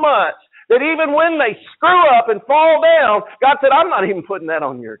so much that even when they screw up and fall down, God said, I'm not even putting that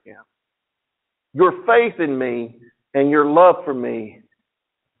on your account. Your faith in me and your love for me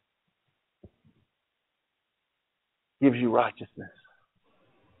gives you righteousness.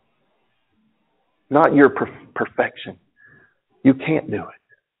 Not your perfection. You can't do it.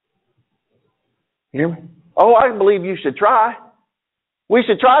 You hear me? Oh, I believe you should try. We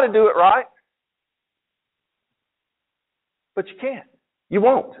should try to do it right. But you can't. You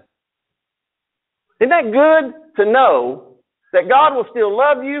won't. Isn't that good to know that God will still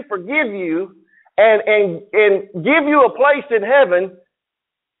love you, forgive you, and give you a place in heaven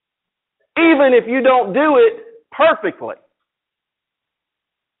even if you don't do it perfectly?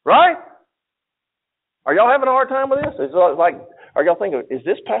 Right? Are y'all having a hard time with this? It's like, are y'all thinking, is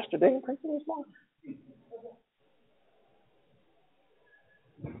this Pastor Dan preaching this morning?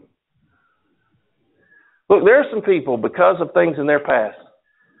 Look, there are some people, because of things in their past,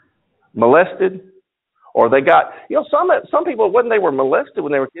 molested, or they got, some people, when they were molested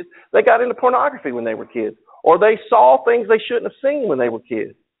when they were kids, they got into pornography when they were kids, or they saw things they shouldn't have seen when they were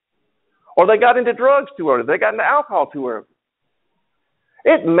kids, or they got into drugs too early, they got into alcohol too early.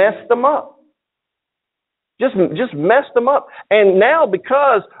 It messed them up. Just messed them up. And now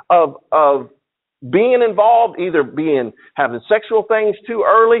because of being involved, either having sexual things too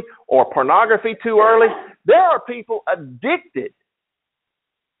early or pornography too early, there are people addicted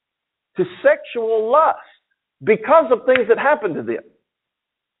to sexual lust because of things that happened to them.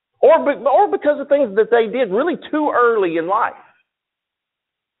 Or because of things that they did really too early in life.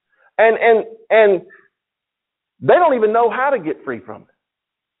 And they don't even know how to get free from it.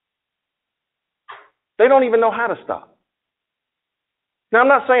 They don't even know how to stop. Now, I'm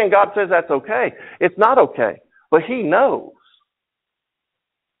not saying God says that's okay. It's not okay. But He knows.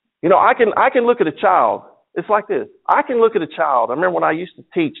 You know, I can look at a child. It's like this. I can look at a child. I remember when I used to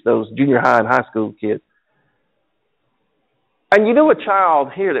teach those junior high and high school kids. And you knew a child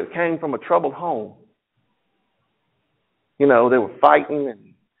here that came from a troubled home. You know, they were fighting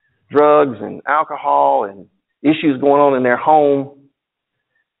and drugs and alcohol and issues going on in their home.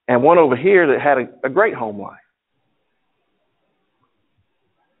 And one over here that had a great home life.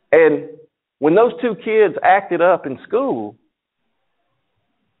 And when those two kids acted up in school,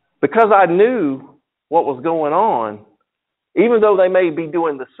 because I knew what was going on, even though they may be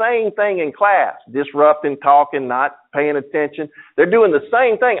doing the same thing in class, disrupting, talking, not paying attention, they're doing the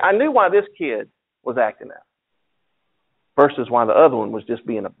same thing. I knew why this kid was acting out versus why the other one was just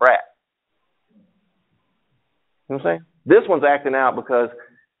being a brat. You know what I'm saying? This one's acting out because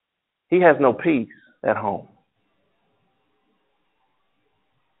he has no peace at home.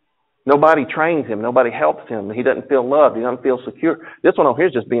 Nobody trains him. Nobody helps him. He doesn't feel loved. He doesn't feel secure. This one over here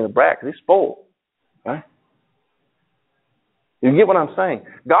is just being a brat because he's spoiled. Right? You get what I'm saying?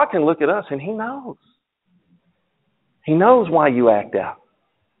 God can look at us and He knows. He knows why you act out.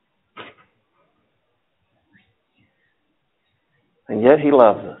 And yet He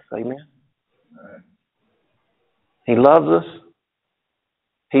loves us. Amen? He loves us.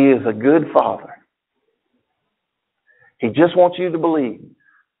 He is a good Father. He just wants you to believe.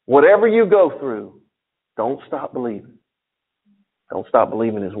 Whatever you go through, don't stop believing. Don't stop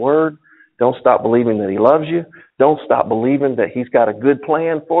believing His Word. Don't stop believing that He loves you. Don't stop believing that He's got a good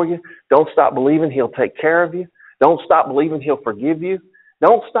plan for you. Don't stop believing He'll take care of you. Don't stop believing He'll forgive you.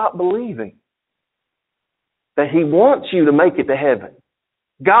 Don't stop believing that He wants you to make it to heaven.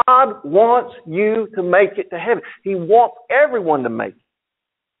 God wants you to make it to heaven. He wants everyone to make it.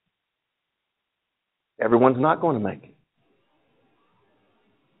 Everyone's not going to make it.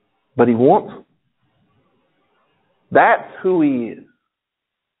 But He wants them. That's who He is.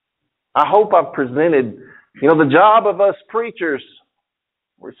 I hope I've presented, the job of us preachers,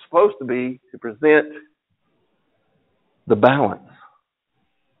 we're supposed to be to present the balance.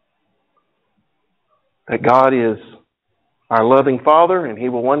 That God is our loving Father and He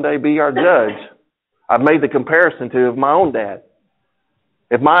will one day be our judge. I've made the comparison of my own dad.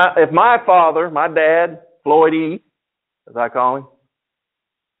 If my father, my dad, Floyd E., as I call him,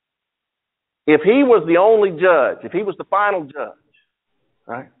 if he was the only judge, if he was the final judge,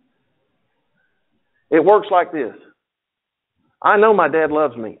 right? It works like this. I know my dad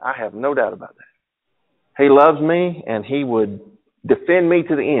loves me. I have no doubt about that. He loves me and he would defend me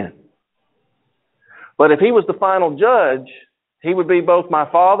to the end. But if he was the final judge, he would be both my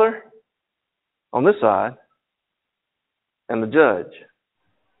father on this side and the judge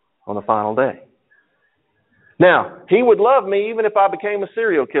on the final day. Now, he would love me even if I became a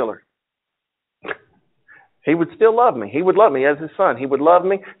serial killer. He would still love me. He would love me as His son. He would love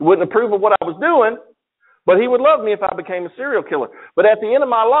me. He wouldn't approve of what I was doing, but He would love me if I became a serial killer. But at the end of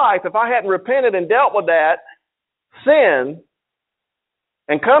my life, if I hadn't repented and dealt with that sin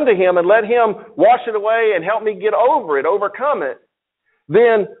and come to Him and let Him wash it away and help me get over it, overcome it,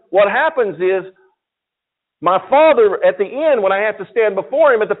 then what happens is my father at the end, when I have to stand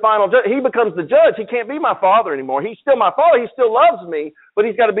before Him at the final judge, he becomes the judge. He can't be my father anymore. He's still my father. He still loves me, but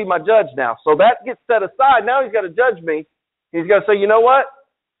he's got to be my judge now. So that gets set aside. Now He's got to judge me. He's got to say, you know what?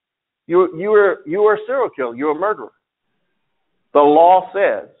 You were a serial killer. You're a murderer. The law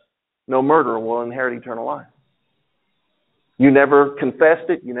says no murderer will inherit eternal life. You never confessed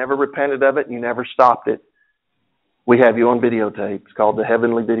it. You never repented of it. You never stopped it. We have you on videotape. It's called the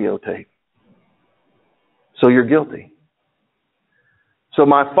heavenly videotape. So you're guilty. So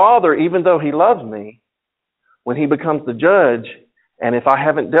my Father, even though He loves me, when He becomes the judge, and if I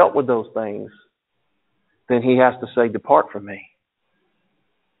haven't dealt with those things, then He has to say, depart from me.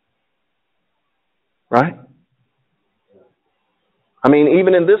 Right? I mean,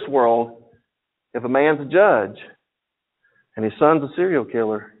 even in this world, if a man's a judge and his son's a serial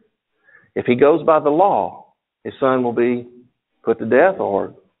killer, if he goes by the law, his son will be put to death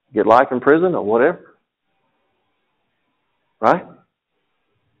or get life in prison or whatever. Right?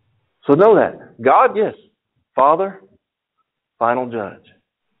 So know that. God, yes, Father, final judge.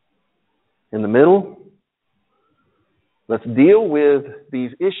 In the middle, let's deal with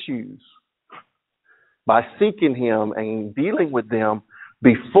these issues by seeking Him and dealing with them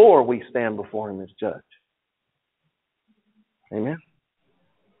before we stand before Him as judge. Amen?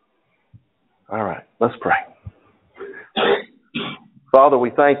 All right, let's pray. Father, we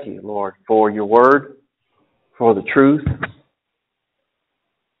thank you, Lord, for your word, for the truth.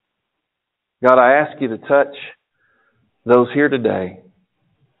 God, I ask you to touch those here today,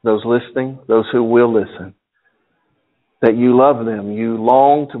 those listening, those who will listen, that you love them. You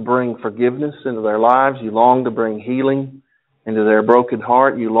long to bring forgiveness into their lives. You long to bring healing into their broken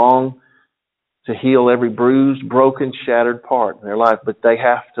heart. You long to heal every bruised, broken, shattered part in their life. But they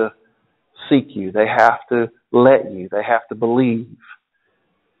have to seek you. They have to let you. They have to believe.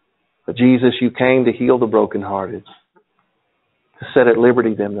 But Jesus, you came to heal the brokenhearted, to set at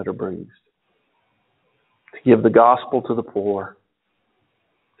liberty them that are bruised, to give the gospel to the poor,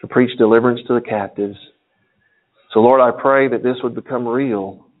 to preach deliverance to the captives. So, Lord, I pray that this would become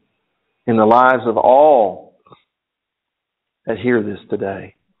real in the lives of all that hear this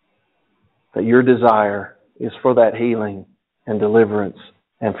today, that your desire is for that healing and deliverance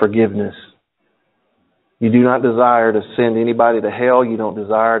and forgiveness. You do not desire to send anybody to hell. You don't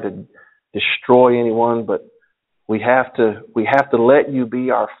desire to destroy anyone, but we have to let you be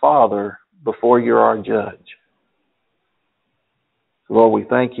our Father before you're our judge. So, Lord, we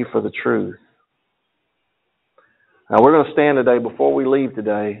thank you for the truth. Now we're going to stand today before we leave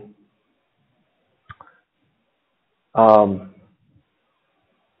today. We're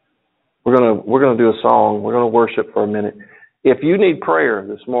going to do a song. We're going to worship for a minute. If you need prayer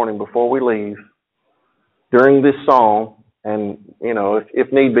this morning before we leave, during this song, and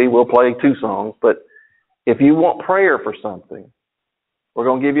if need be, we'll play 2 songs. But if you want prayer for something, we're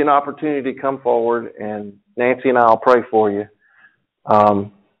going to give you an opportunity to come forward, and Nancy and I will pray for you.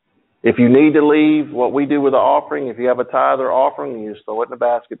 If you need to leave, what we do with the offering, if you have a tithe or offering, you just throw it in the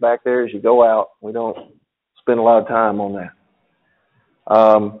basket back there as you go out. We don't spend a lot of time on that.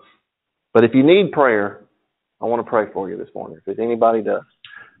 But if you need prayer, I want to pray for you this morning, if anybody does.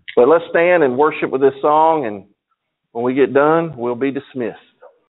 But let's stand and worship with this song, and when we get done, we'll be dismissed.